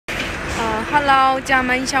Hello， 家人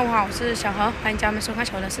们，下午好，我是小何，欢迎家人们收看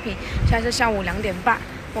小何的视频。现在是下午2点半，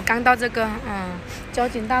我刚到这个交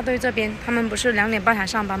警大队这边，他们不是2点半才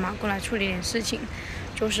上班嘛，过来处理点事情。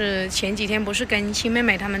就是前几天不是跟亲妹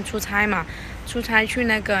妹他们出差嘛，出差去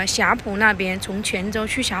那个霞浦那边，从泉州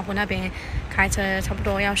去霞浦那边开车差不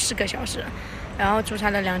多要4个小时。然后出差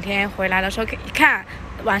了2天，回来的时候一看，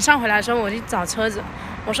晚上回来的时候我去找车子，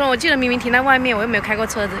我说我记得明明停在外面，我又没有开过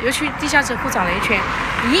车子，又去地下车库找了一圈，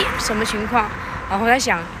咦，什么情况？然后我在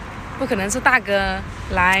想，不可能是大哥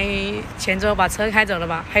来泉州把车开走了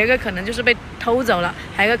吧？还有一个可能就是被偷走了，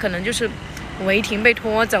还有一个可能就是违停被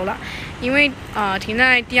拖走了。因为停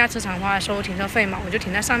在地下车场的话收停车费嘛，我就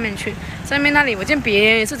停在上面去。上面那里我见别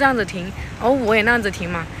人也是这样子停，然后我也那样子停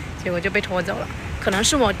嘛，结果就被拖走了。可能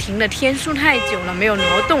是我停的天数太久了，没有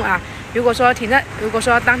挪动啊。如果说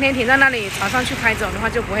当天停在那里，早上去开走的话，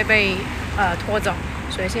就不会被拖走。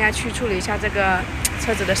所以现在去处理一下这个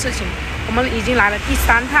车子的事情。我们已经来了第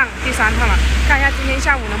三趟了，看一下今天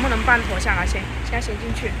下午能不能办妥下来先。现在先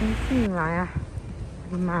进去。进来啊！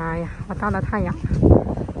我的妈呀，好大的太阳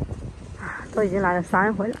啊！都已经来了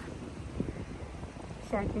3回了。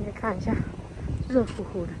现在进去看一下，热乎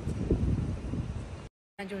乎的。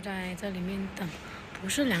现在就在这里面等。不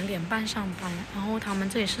是2点半上班，然后他们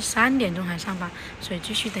这里是3点钟才上班，所以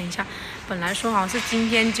继续等一下。本来说好是今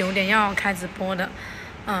天9点要开直播的，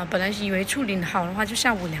本来以为处理好的话就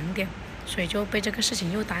下午2点，所以就被这个事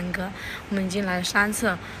情又耽搁。我们已经来了3次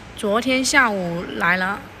了，昨天下午来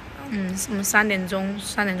了，什么3点钟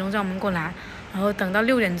叫我们过来，然后等到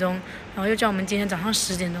6点钟，然后又叫我们今天早上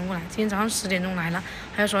10点钟过来，今天早上10点钟来了，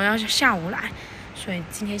还有说要下午来。所以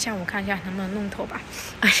今天下午看一下能不能弄头吧。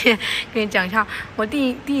而且跟你讲一下，我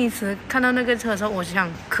第一次看到那个车的时候，我想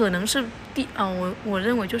可能是我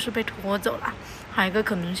认为就是被拖走了，还有一个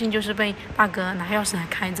可能性就是被大哥拿钥匙来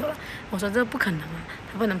开走了。我说这不可能啊，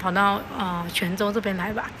他不能跑到泉州这边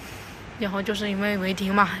来吧？然后就是因为违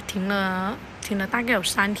停嘛，停了大概有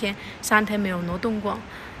3天没有挪动过。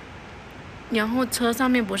然后车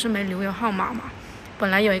上面不是没留有号码嘛，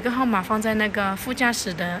本来有一个号码放在那个副驾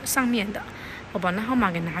驶的上面的。我把那号码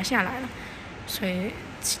给拿下来了，所以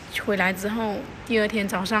回来之后第2天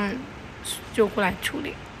早上就过来处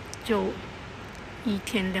理，就1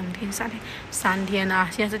天、2天、3天啊，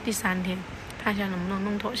现在是第3天，看一下能不能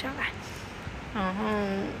弄妥下来。然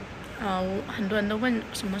后很多人都问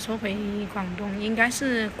什么时候回广东，应该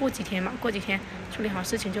是过几天吧，过几天处理好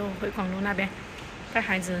事情就回广东那边带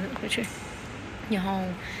孩子回去。然后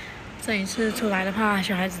这一次出来的话，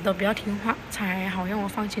小孩子都比较听话，才好让我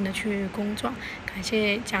放心的去工作。感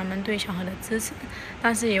谢家人们对小何的支持，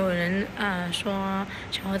但是也有人说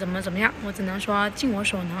小何怎么样，我只能说尽我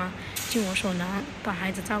所能把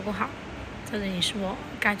孩子照顾好，这也是我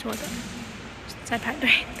该做的。在排队，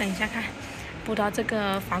等一下看，不知道这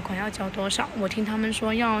个罚款要交多少。我听他们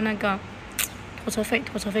说要那个拖车费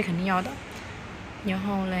肯定要的，然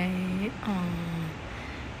后嘞，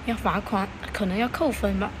要罚款，可能要扣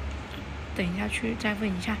分吧。等一下去再问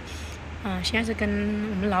一下，现在是跟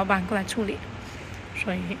我们老板过来处理，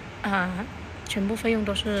所以全部费用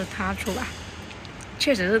都是他出吧。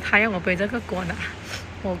确实是他让我背这个锅的，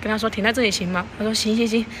我跟他说停在这里行吗？他说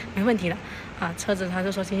行，没问题的。车子他就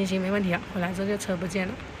说行没问题了。回来之后就车不见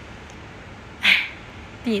了，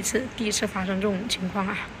第一次发生这种情况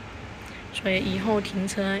啊，所以以后停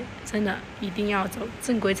车真的一定要走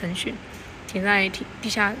正规程序，停在地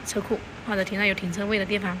下车库或者停在有停车位的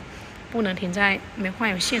地方。不能停在没画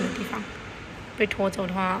有线的地方，被拖走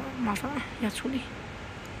的话麻烦了，要处理。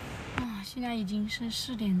现在已经是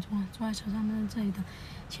4点钟了，坐在车上面这里的，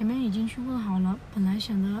前面已经去问好了，本来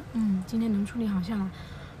想着今天能处理好下来，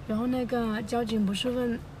然后那个交警不是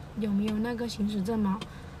问有没有那个行驶证吗？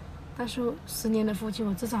但是10年的夫妻，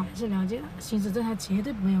我至少还是了解的，行驶证他绝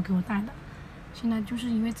对没有给我带的。现在就是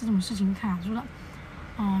因为这种事情卡住了，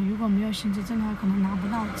如果没有行驶证的话，可能拿不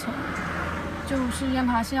到车。就是现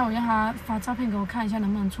在我让他发照片给我看一下能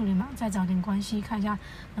不能处理嘛，再找点关系看一下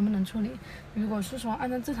能不能处理。如果是说按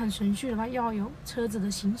照正常程序的话，要有车子的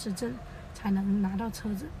行驶证才能拿到车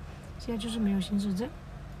子，现在就是没有行驶证。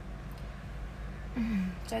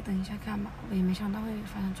再等一下看吧，我也没想到会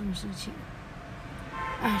发生这种事情。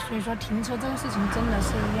所以说停车这个事情真的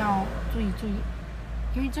是要注意，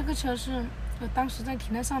因为这个车是我当时在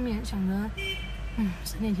停在上面，想着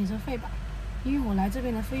省点停车费吧。因为我来这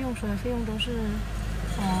边的费用，所有费用都是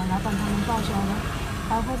老板他们报销的，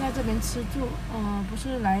包括在这边吃住，不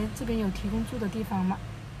是来这边有提供住的地方嘛，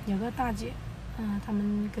有个大姐，他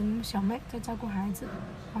们跟小妹在照顾孩子，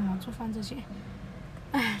帮忙做饭这些。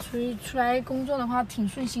所以出来工作的话挺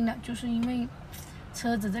顺心的，就是因为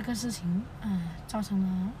车子这个事情，造成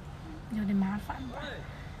了有点麻烦吧。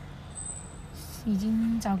已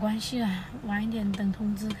经找关系了，晚一点等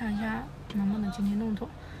通知，看一下能不能今天弄妥。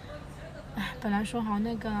本来说好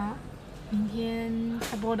那个明天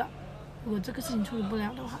开播的，如果这个事情处理不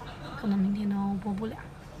了的话，可能明天都播不了。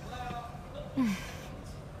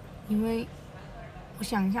因为我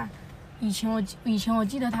想一下，以前我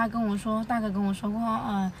记得他跟我说，大哥跟我说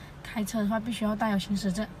过，开车的话必须要带有行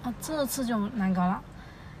驶证，这次就难搞了。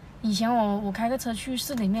以前我开个车去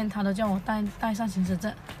市里面，他都叫我带上行驶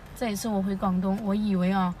证。这一次我回广东，我以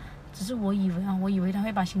为他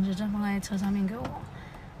会把行驶证放在车上面给我，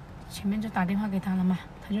前面就打电话给他了嘛，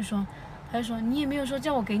他就说你也没有说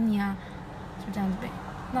叫我给你啊，就这样子呗。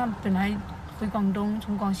那本来回广东，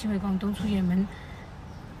从广西回广东出远门，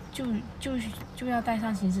就要带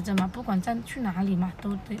上行驶证嘛，不管去哪里嘛，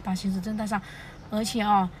都得把行驶证带上。而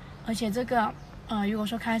且这个如果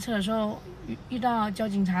说开车的时候遇到交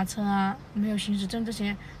警查车啊，没有行驶证这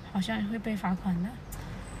些，好像会被罚款的。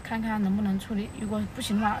看看能不能处理，如果不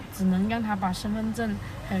行的话，只能让他把身份证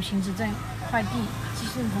还有行驶证快递寄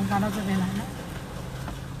顺丰发到这边来了。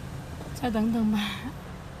再等等吧。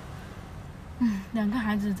2个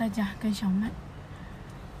孩子在家跟小妹。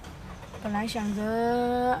本来想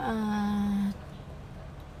着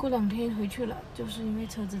过2天回去了，就是因为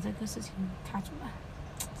车子这个事情卡住了，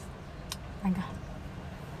难搞。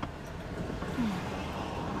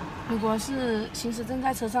如果是行驶证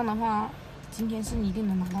在车上的话，今天是一定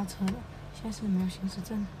能拿到车的，现在是没有行驶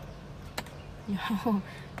证。以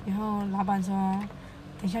后老板说，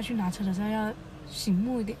等下去拿车的时候要醒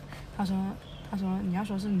目一点。他说你要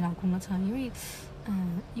说是你老公的车，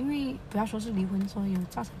因为不要说是离婚，说有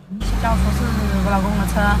造成影响，要说是我老公的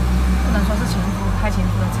车，不能说是开前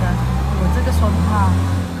夫的车。如果这个说的话，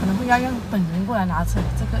可能会要用本人过来拿车，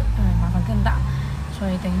这个麻烦更大。所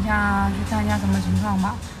以等一下去看一下什么情况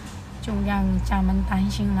吧，就让家人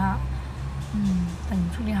担心了。等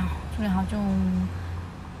处理好就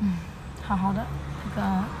好好的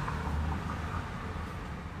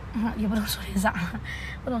也不懂说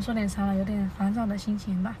点啥了，有点烦躁的心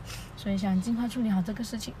情吧。所以想尽快处理好这个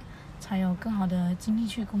事情，才有更好的精力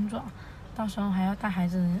去工作。到时候还要带孩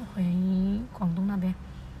子回广东那边。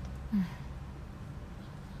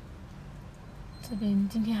这边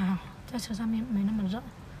今天还好，在车上面没那么热，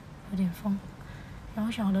有点风。然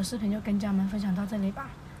后小何的视频就跟家人分享到这里吧。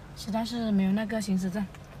实在是没有那个行驶证，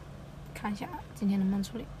看一下今天能不能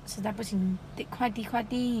处理。实在不行得快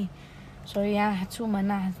递。所以出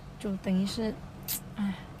门就等于是，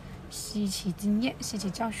吸取经验，吸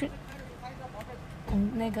取教训。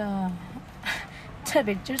特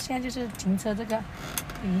别就现在就是停车这个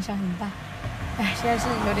影响很大。现在是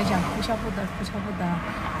有点想哭笑不得。